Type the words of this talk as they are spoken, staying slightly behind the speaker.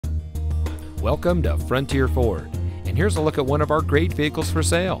Welcome to Frontier Ford, and here's a look at one of our great vehicles for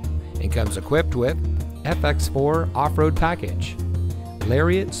sale. It comes equipped with FX4 Off-Road Package,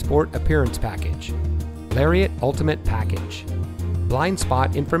 Lariat Sport Appearance Package, Lariat Ultimate Package, Blind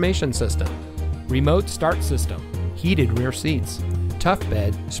Spot Information System, Remote Start System, Heated Rear Seats, Tough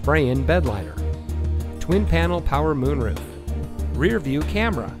Bed Spray-In Bed Liner, Twin Panel Power Moonroof, Rear View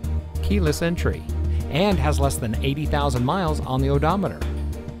Camera, Keyless Entry, and has less than 80,000 miles on the odometer.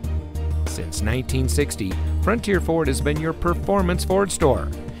 Since 1960, Frontier Ford has been your performance Ford store.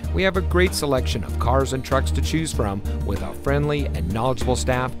 We have a great selection of cars and trucks to choose from with a friendly and knowledgeable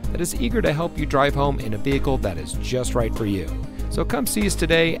staff that is eager to help you drive home in a vehicle that is just right for you. So come see us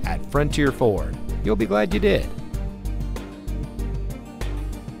today at Frontier Ford. You'll be glad you did.